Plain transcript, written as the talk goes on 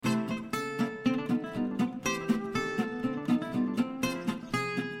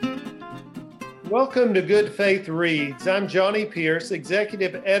Welcome to Good Faith Reads. I'm Johnny Pierce,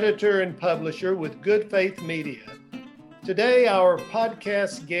 Executive Editor and Publisher with Good Faith Media. Today, our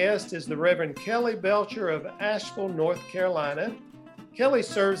podcast guest is the Reverend Kelly Belcher of Asheville, North Carolina. Kelly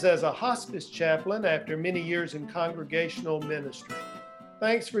serves as a hospice chaplain after many years in congregational ministry.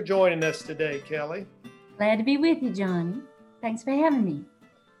 Thanks for joining us today, Kelly. Glad to be with you, Johnny. Thanks for having me.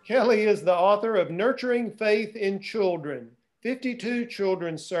 Kelly is the author of Nurturing Faith in Children, 52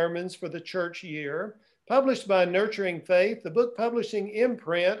 children's sermons for the church year, published by Nurturing Faith, the book publishing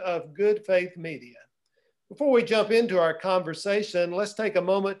imprint of Good Faith Media. Before we jump into our conversation, let's take a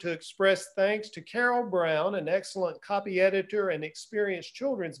moment to express thanks to Carol Brown, an excellent copy editor and experienced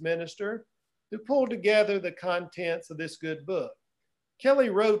children's minister, who pulled together the contents of this good book. Kelly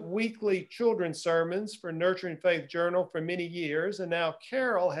wrote weekly children's sermons for Nurturing Faith Journal for many years, and now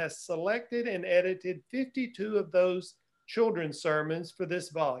Carol has selected and edited 52 of those children's sermons for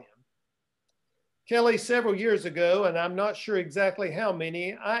this volume. Kelly, several years ago, and I'm not sure exactly how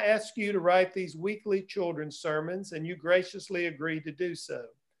many, I asked you to write these weekly children's sermons, and you graciously agreed to do so.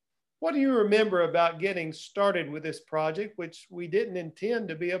 What do you remember about getting started with this project, which we didn't intend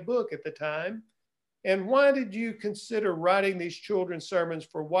to be a book at the time? And why did you consider writing these children's sermons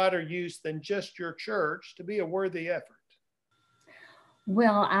for wider use than just your church to be a worthy effort?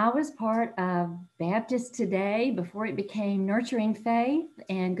 Well, I was part of Baptist Today before it became Nurturing Faith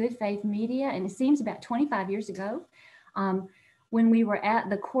and Good Faith Media, and it seems about 25 years ago. When we were at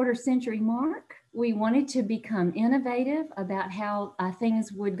the quarter century mark, we wanted to become innovative about how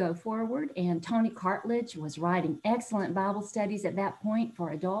things would go forward, and Tony Cartledge was writing excellent Bible studies at that point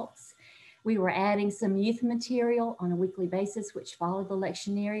for adults. We were adding some youth material on a weekly basis, which followed the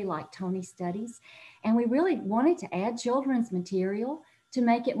lectionary like Tony studies. And we really wanted to add children's material to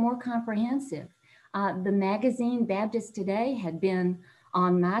make it more comprehensive. The magazine Baptist Today had been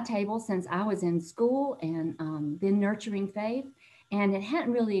on my table since I was in school and then Nurturing Faith, and it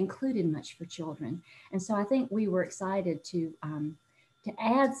hadn't really included much for children. And so I think we were excited to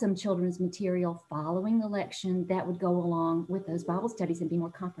add some children's material following the lection that would go along with those Bible studies and be more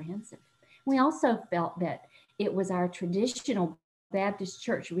comprehensive. We also felt that it was our traditional Baptist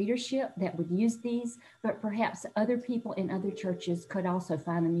church readership that would use these, but perhaps other people in other churches could also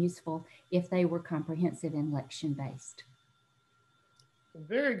find them useful if they were comprehensive and lection-based.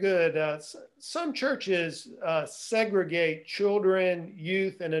 Very good. Some churches segregate children,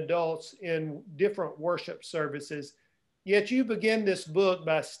 youth, and adults in different worship services. Yet you begin this book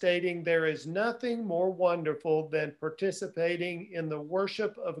by stating there is nothing more wonderful than participating in the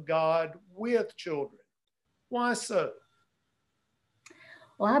worship of God with children. Why so?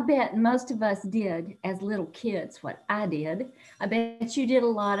 Well, I bet most of us did as little kids what I did. I bet you did a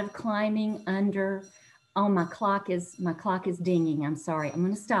lot of climbing under. Oh, my clock is dinging. I'm sorry. I'm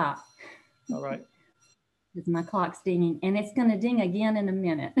going to stop. All right. Because my clock's dinging, and it's going to ding again in a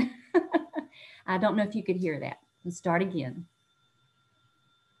minute. I don't know if you could hear that. Let's start again.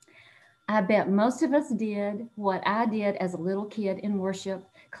 I bet most of us did what I did as a little kid in worship,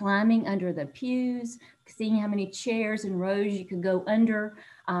 climbing under the pews, seeing how many chairs and rows you could go under,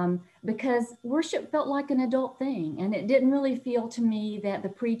 because worship felt like an adult thing. And it didn't really feel to me that the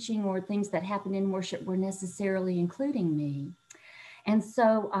preaching or things that happened in worship were necessarily including me. And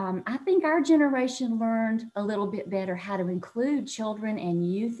so I think our generation learned a little bit better how to include children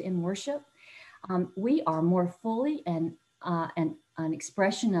and youth in worship. We are more fully an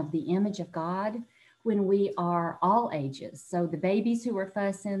expression of the image of God when we are all ages. So the babies who are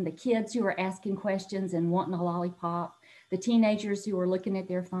fussing, the kids who are asking questions and wanting a lollipop, the teenagers who are looking at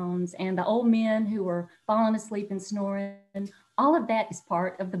their phones, and the old men who are falling asleep and snoring, all of that is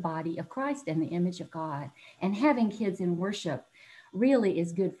part of the body of Christ and the image of God. And having kids in worship really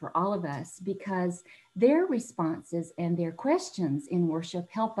is good for all of us because their responses and their questions in worship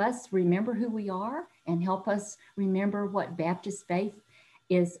help us remember who we are and help us remember what Baptist faith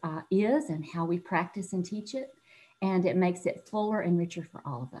is and how we practice and teach it. And it makes it fuller and richer for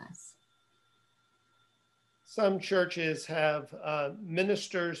all of us. Some churches have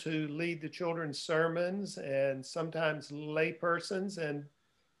ministers who lead the children's sermons and sometimes lay persons. And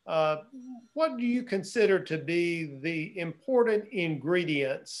what do you consider to be the important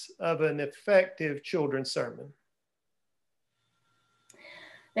ingredients of an effective children's sermon?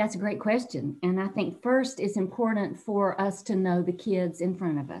 That's a great question. And I think first it's important for us to know the kids in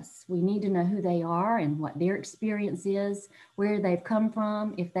front of us. We need to know who they are and what their experience is, where they've come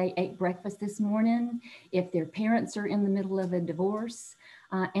from, if they ate breakfast this morning, if their parents are in the middle of a divorce.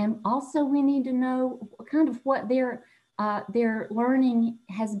 And also we need to know kind of what their their learning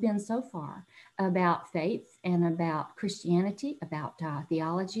has been so far about faith and about Christianity, about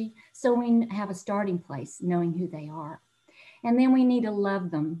theology. So we have a starting place knowing who they are. And then we need to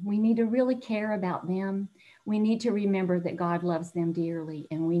love them. We need to really care about them. We need to remember that God loves them dearly,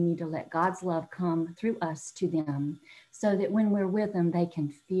 and we need to let God's love come through us to them so that when we're with them, they can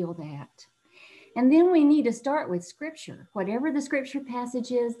feel that. And then we need to start with scripture. Whatever the scripture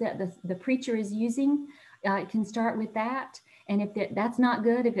passage is that the preacher is using, it can start with that. And if that's not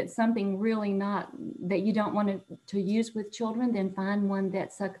good, if it's something really not that you don't want to use with children, then find one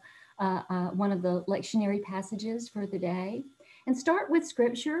that's one of the lectionary passages for the day. And start with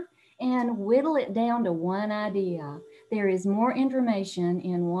scripture and whittle it down to one idea. There is more information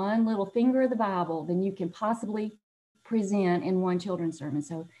in one little finger of the Bible than you can possibly present in one children's sermon.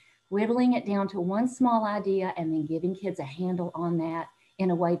 So whittling it down to one small idea and then giving kids a handle on that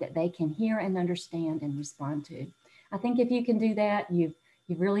in a way that they can hear and understand and respond to. I think if you can do that, you've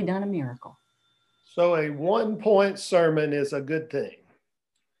really done a miracle. So a 1-point sermon is a good thing.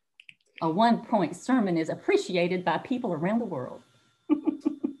 A 1-point sermon is appreciated by people around the world.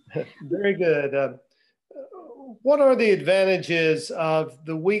 Very good. What are the advantages of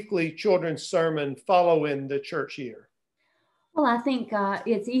the weekly children's sermon following the church year? Well, I think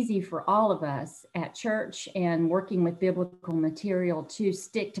it's easy for all of us at church and working with biblical material to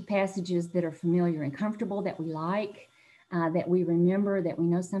stick to passages that are familiar and comfortable, that we like, that we remember, that we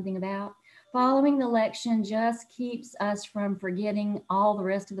know something about. Following the lection just keeps us from forgetting all the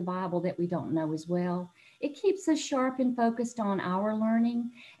rest of the Bible that we don't know as well. It keeps us sharp and focused on our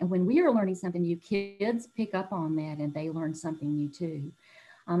learning. And when we are learning something new, kids pick up on that and they learn something new too.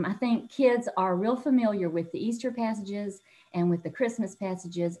 I think kids are real familiar with the Easter passages and with the Christmas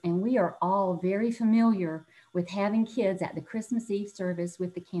passages, and we are all very familiar with having kids at the Christmas Eve service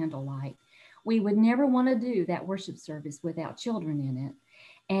with the candlelight. We would never want to do that worship service without children in it.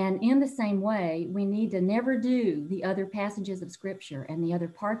 And in the same way, we need to never do the other passages of Scripture and the other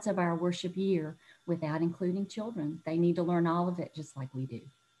parts of our worship year without including children. They need to learn all of it just like we do.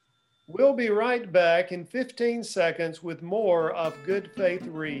 We'll be right back in 15 seconds with more of Good Faith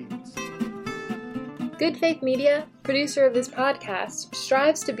Reads. Good Faith Media, producer of this podcast,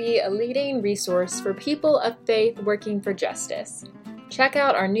 strives to be a leading resource for people of faith working for justice. Check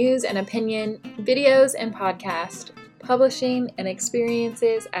out our news and opinion, videos and podcast, publishing, and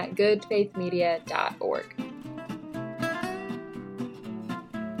experiences at goodfaithmedia.org.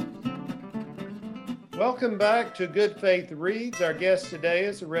 Welcome back to Good Faith Reads. Our guest today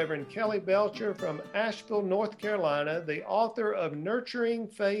is the Reverend Kelly Belcher from Asheville, North Carolina, the author of Nurturing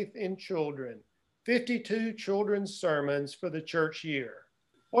Faith in Children, 52 Children's Sermons for the Church Year.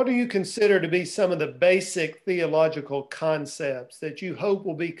 What do you consider to be some of the basic theological concepts that you hope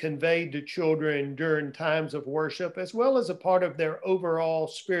will be conveyed to children during times of worship, as well as a part of their overall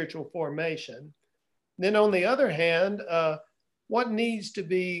spiritual formation? Then on the other hand, what needs to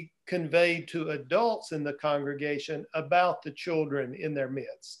be conveyed to adults in the congregation about the children in their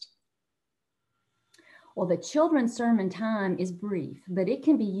midst? Well, the children's sermon time is brief, but it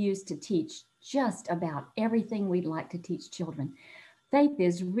can be used to teach just about everything we'd like to teach children. Faith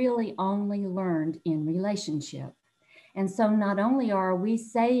is really only learned in relationship. And so not only are we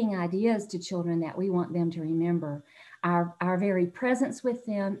saying ideas to children that we want them to remember, our very presence with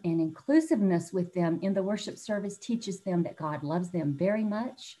them and inclusiveness with them in the worship service teaches them that God loves them very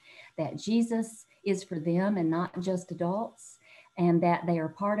much, that Jesus is for them and not just adults, and that they are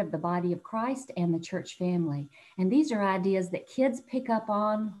part of the body of Christ and the church family. And these are ideas that kids pick up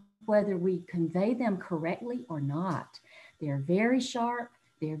on whether we convey them correctly or not. They're very sharp,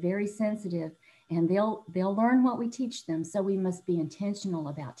 they're very sensitive, and they'll learn what we teach them. So we must be intentional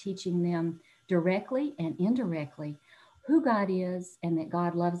about teaching them directly and indirectly who God is and that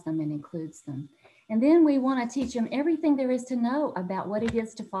God loves them and includes them. And then we want to teach them everything there is to know about what it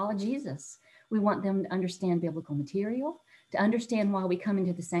is to follow Jesus. We want them to understand biblical material, to understand why we come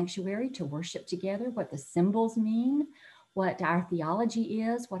into the sanctuary to worship together, what the symbols mean, what our theology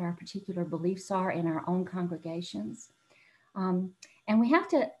is, what our particular beliefs are in our own congregations. And we have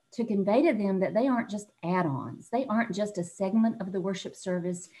to convey to them that they aren't just add-ons. They aren't just a segment of the worship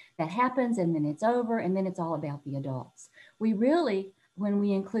service that happens and then it's over and then it's all about the adults. We really, when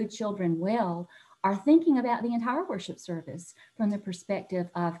we include children well, are thinking about the entire worship service from the perspective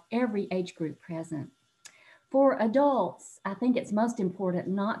of every age group present. For adults, I think it's most important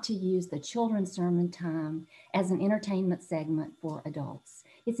not to use the children's sermon time as an entertainment segment for adults.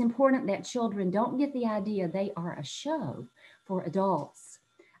 It's important that children don't get the idea they are a show for adults,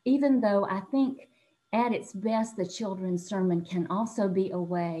 even though I think At its best, the children's sermon can also be a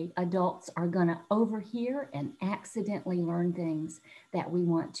way adults are going to overhear and accidentally learn things that we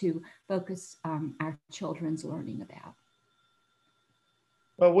want to focus our children's learning about.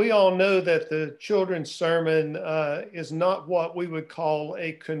 Well, we all know that the children's sermon is not what we would call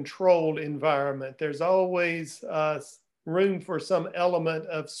a controlled environment. There's always room for some element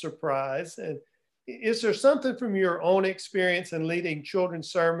of surprise. And is there something from your own experience in leading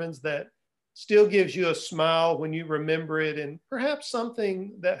children's sermons that still gives you a smile when you remember it, and perhaps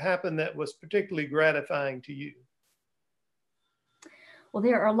something that happened that was particularly gratifying to you? Well,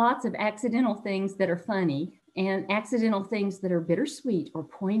 there are lots of accidental things that are funny and accidental things that are bittersweet or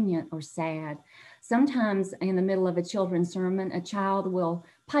poignant or sad. Sometimes in the middle of a children's sermon, a child will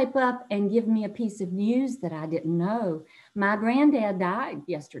pipe up and give me a piece of news that I didn't know. My granddad died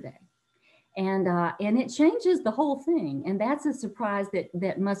yesterday. And it changes the whole thing. And that's a surprise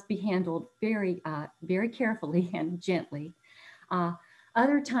that must be handled very, very carefully and gently.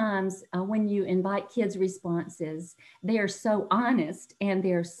 Other times when you invite kids' responses, they are so honest and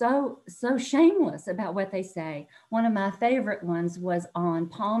they're so shameless about what they say. One of my favorite ones was on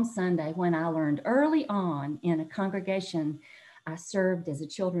Palm Sunday, when I learned early on in a congregation I served as a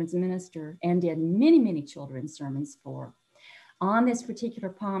children's minister and did many, many children's sermons for. On this particular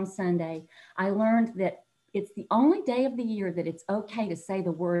Palm Sunday, I learned that it's the only day of the year that it's okay to say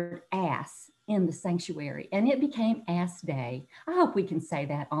the word ass in the sanctuary, and it became Ass Day. I hope we can say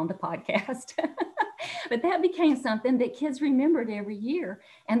that on the podcast. But that became something that kids remembered every year,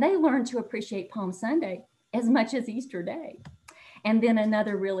 and they learned to appreciate Palm Sunday as much as Easter Day. And then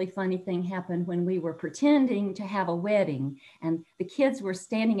another really funny thing happened when we were pretending to have a wedding, and the kids were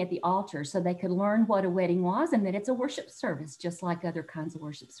standing at the altar so they could learn what a wedding was and that it's a worship service, just like other kinds of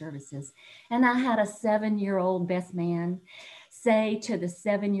worship services. And I had a 7-year-old best man say to the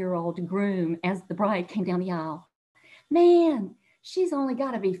 7-year-old groom as the bride came down the aisle, "Man, she's only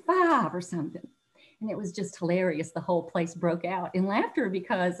got to be 5 or something." And it was just hilarious. The whole place broke out in laughter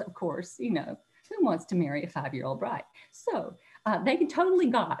because, of course, you know, who wants to marry a 5-year-old bride? So they totally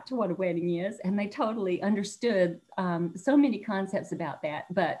got to what a wedding is, and they totally understood so many concepts about that,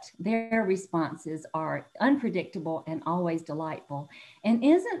 but their responses are unpredictable and always delightful. And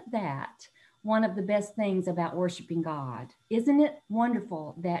isn't that one of the best things about worshiping God? Isn't it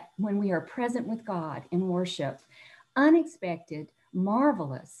wonderful that when we are present with God in worship, unexpected,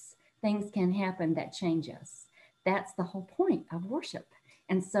 marvelous things can happen that change us? That's the whole point of worship.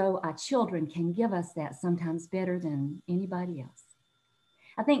 And so our children can give us that sometimes better than anybody else.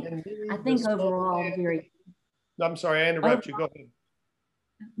 I think overall, I'm sorry, I interrupt you. Go ahead.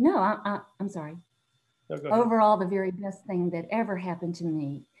 No, I'm sorry. No, go ahead. Overall, the very best thing that ever happened to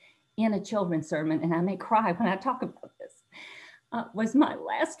me in a children's sermon, and I may cry when I talk about this, was my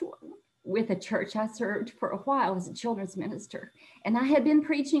last one with a church I served for a while as a children's minister. And I had been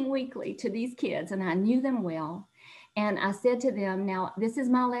preaching weekly to these kids, and I knew them well. And I said to them, "Now, this is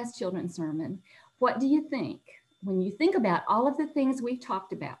my last children's sermon. What do you think? When you think about all of the things we've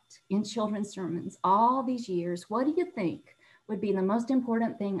talked about in children's sermons all these years, what do you think would be the most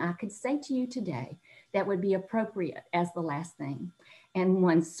important thing I could say to you today that would be appropriate as the last thing?" And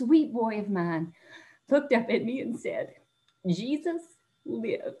one sweet boy of mine looked up at me and said, "Jesus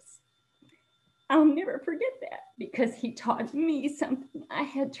lives." I'll never forget that, because he taught me something I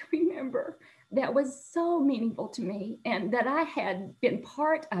had to remember that was so meaningful to me, and that I had been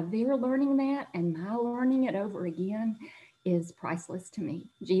part of their learning that, and my learning it over again is priceless to me.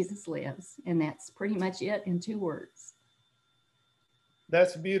 Jesus lives, and that's pretty much it in 2 words.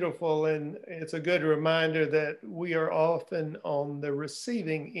 That's beautiful, and it's a good reminder that we are often on the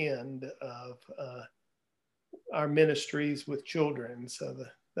receiving end of our ministries with children. So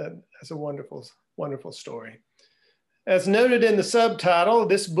that's a wonderful, wonderful story. As noted in the subtitle,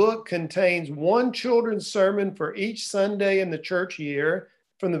 this book contains one children's sermon for each Sunday in the church year,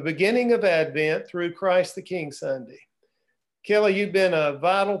 from the beginning of Advent through Christ the King Sunday. Kelly, you've been a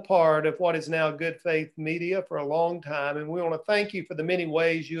vital part of what is now Good Faith Media for a long time, and we want to thank you for the many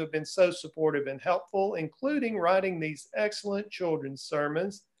ways you have been so supportive and helpful, including writing these excellent children's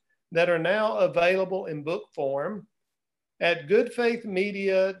sermons that are now available in book form at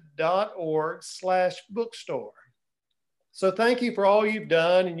goodfaithmedia.org/bookstore. So thank you for all you've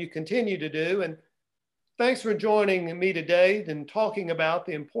done and you continue to do. And thanks for joining me today and talking about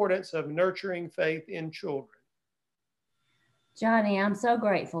the importance of nurturing faith in children. Johnny, I'm so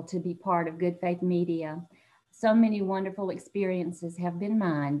grateful to be part of Good Faith Media. So many wonderful experiences have been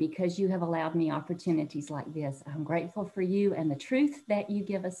mine because you have allowed me opportunities like this. I'm grateful for you and the truth that you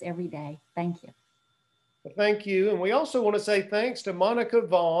give us every day. Thank you. Well, thank you. And we also want to say thanks to Monica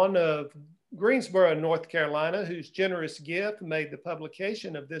Vaughn of Greensboro, North Carolina, whose generous gift made the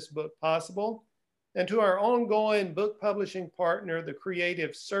publication of this book possible, and to our ongoing book publishing partner, the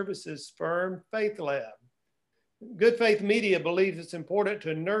creative services firm Faith Lab. Good Faith Media believes it's important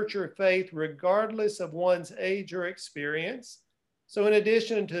to nurture faith regardless of one's age or experience. So in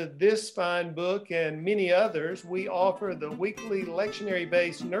addition to this fine book and many others, we offer the weekly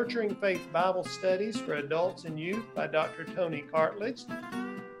lectionary-based Nurturing Faith Bible Studies for Adults and Youth by Dr. Tony Cartledge.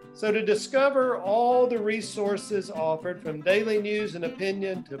 So to discover all the resources offered, from daily news and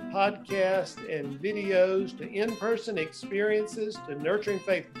opinion to podcasts and videos to in-person experiences to Nurturing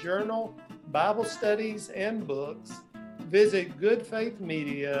Faith Journal, Bible studies, and books, visit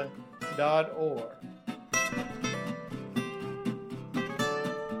goodfaithmedia.org.